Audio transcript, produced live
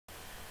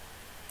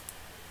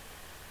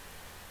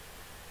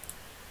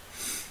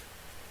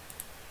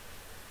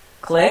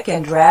Click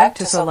and drag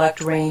to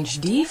select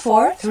range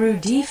D4 through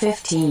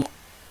D15.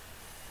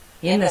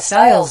 In the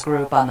Styles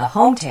group on the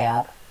Home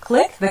tab,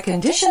 click the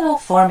Conditional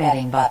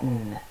Formatting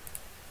button.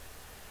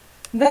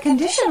 The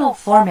Conditional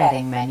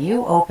Formatting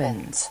menu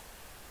opens.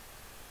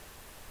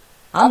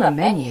 On the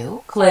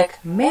menu, click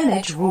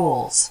Manage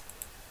Rules.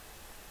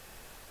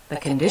 The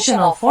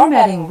Conditional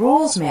Formatting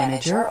Rules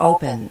Manager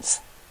opens.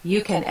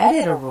 You can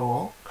edit a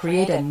rule,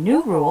 create a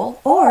new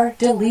rule, or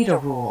delete a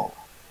rule.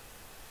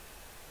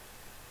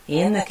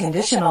 In the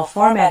Conditional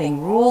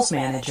Formatting Rules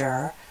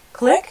Manager,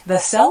 click the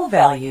cell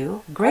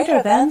value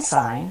greater than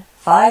sign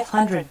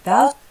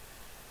 500,000.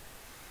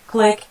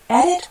 Click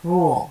Edit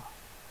Rule.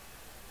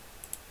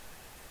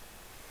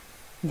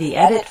 The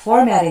Edit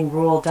Formatting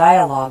Rule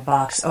dialog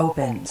box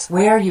opens,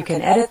 where you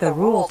can edit the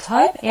rule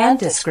type and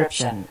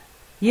description.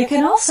 You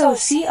can also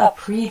see a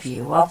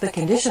preview of the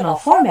conditional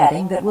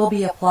formatting that will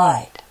be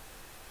applied.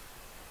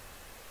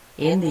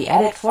 In the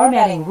Edit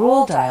Formatting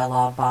Rule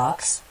dialog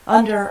box,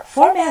 under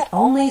Format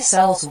Only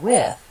Cells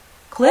With,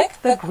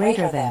 click the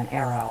greater than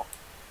arrow.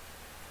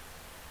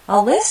 A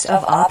list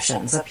of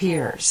options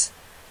appears.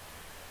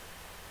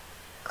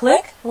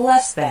 Click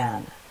Less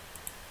Than.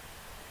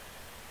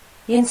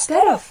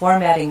 Instead of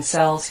formatting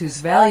cells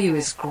whose value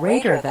is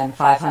greater than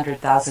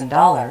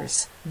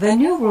 $500,000, the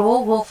new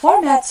rule will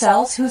format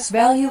cells whose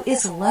value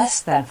is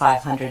less than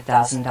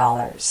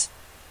 $500,000.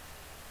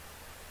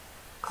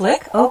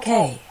 Click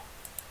OK.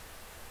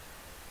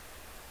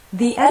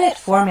 The Edit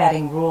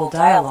Formatting Rule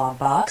dialog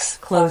box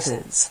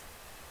closes.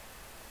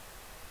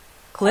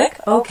 Click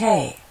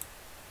OK.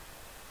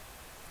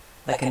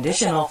 The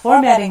Conditional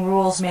Formatting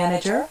Rules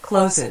Manager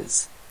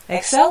closes.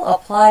 Excel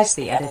applies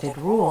the edited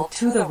rule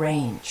to the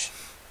range.